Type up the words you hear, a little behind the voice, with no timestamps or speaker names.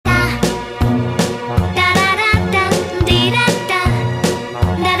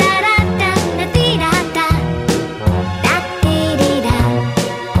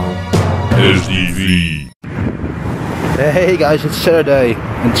Hey guys, it's Saturday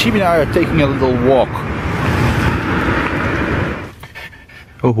and Chibi and I are taking a little walk.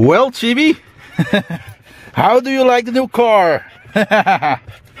 Well, Chibi, how do you like the new car?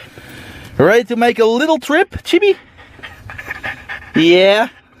 Ready to make a little trip, Chibi? Yeah.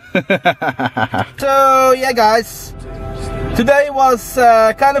 So yeah guys, today was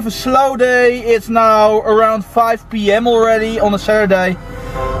kind of a slow day. It's now around 5 PM already on a Saturday.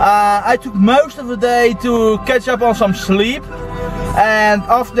 I took most of the day to catch up on some sleep, and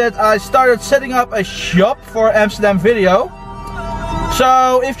after that I started setting up a shop for Amsterdam Video.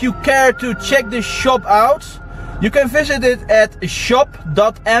 So if you care to check this shop out, you can visit it at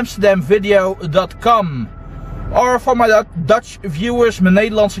shop.amsterdamvideo.com. Or voor mijn Dutch viewers, mijn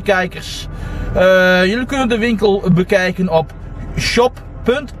Nederlandse kijkers, jullie kunnen de winkel bekijken op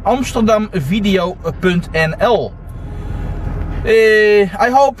shop.amsterdamvideo.nl. I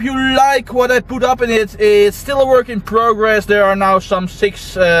hope you like what I put up in it. It's still a work in progress. There are now some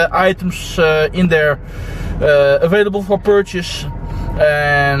 6 items in there available for purchase.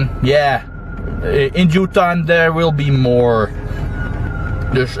 And yeah, in due time there will be more.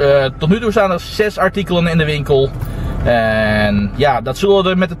 Dus tot nu toe staan er 6 artikelen in de winkel. En ja, dat zullen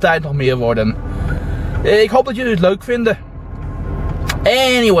er met de tijd nog meer worden. Ik hoop dat jullie het leuk vinden.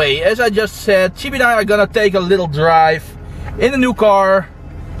 Anyway, as I just said, Chibi and I are gonna take a little drive in the new car.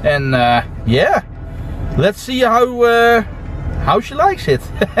 And yeah, let's see how she likes it.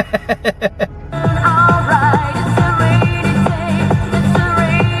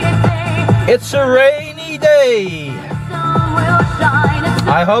 It's a rainy day.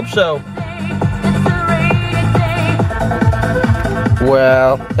 I hope so.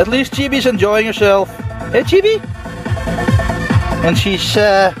 Well, at least Chibi's enjoying herself. Hey Chibi? And she's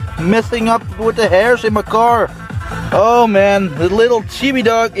messing up with the hairs in my car. Oh man, the little Chibi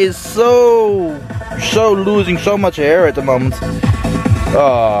dog is so losing so much hair at the moment.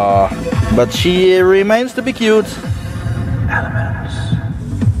 Oh, but she remains to be cute. Elements.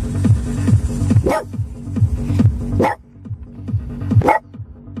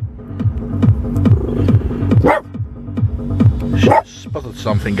 Spotted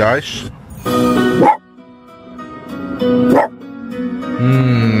something, guys.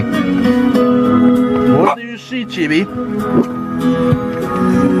 What do you see, Chibi?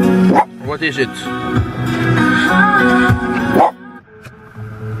 What is it?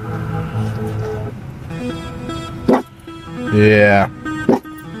 Yeah.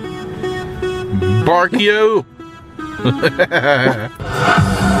 Barkio.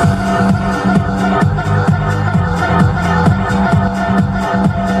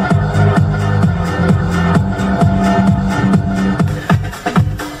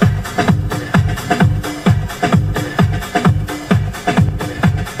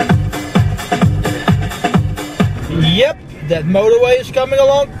 Yep, that motorway is coming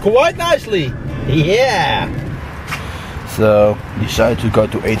along quite nicely. Yeah. So decided to go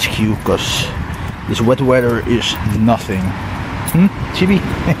to HQ because this wet weather is nothing. Chibi?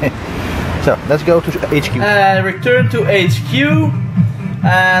 So let's go to HQ. And return to HQ,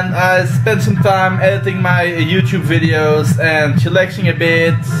 and I spent some time editing my YouTube videos and chillaxing a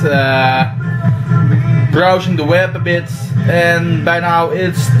bit, browsing the web a bit, and by now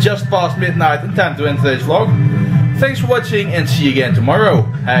it's just past midnight and time to end today's vlog. Thanks for watching and see you again tomorrow.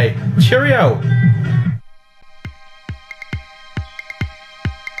 Hey, cheerio!